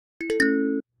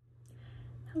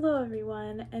Hello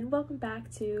everyone, and welcome back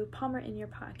to Palmer in Your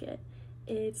Pocket.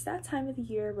 It's that time of the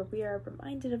year where we are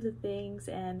reminded of the things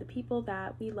and the people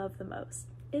that we love the most.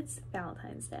 It's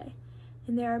Valentine's Day,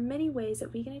 and there are many ways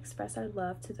that we can express our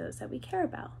love to those that we care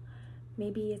about.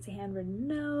 Maybe it's a handwritten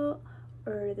note,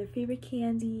 or their favorite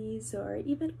candies, or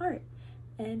even art.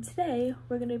 And today,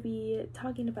 we're going to be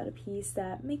talking about a piece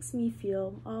that makes me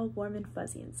feel all warm and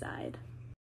fuzzy inside.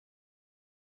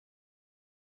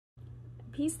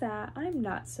 A piece that I'm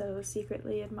not so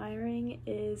secretly admiring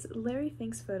is Larry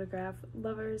Fink's photograph,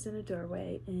 Lovers in a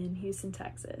Doorway in Houston,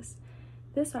 Texas.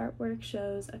 This artwork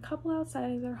shows a couple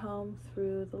outside of their home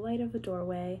through the light of a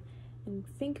doorway, and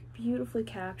Fink beautifully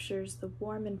captures the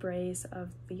warm embrace of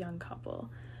the young couple,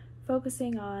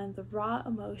 focusing on the raw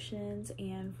emotions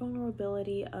and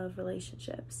vulnerability of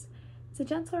relationships. It's a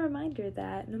gentle reminder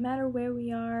that no matter where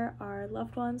we are, our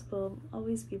loved ones will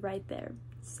always be right there.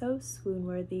 So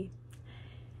swoon-worthy.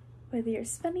 Whether you're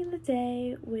spending the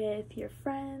day with your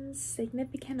friends,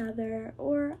 significant other,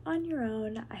 or on your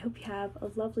own, I hope you have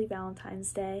a lovely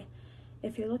Valentine's Day.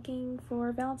 If you're looking for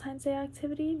a Valentine's Day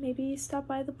activity, maybe stop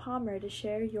by the Palmer to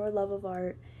share your love of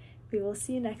art. We will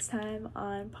see you next time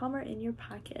on Palmer in Your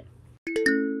Pocket.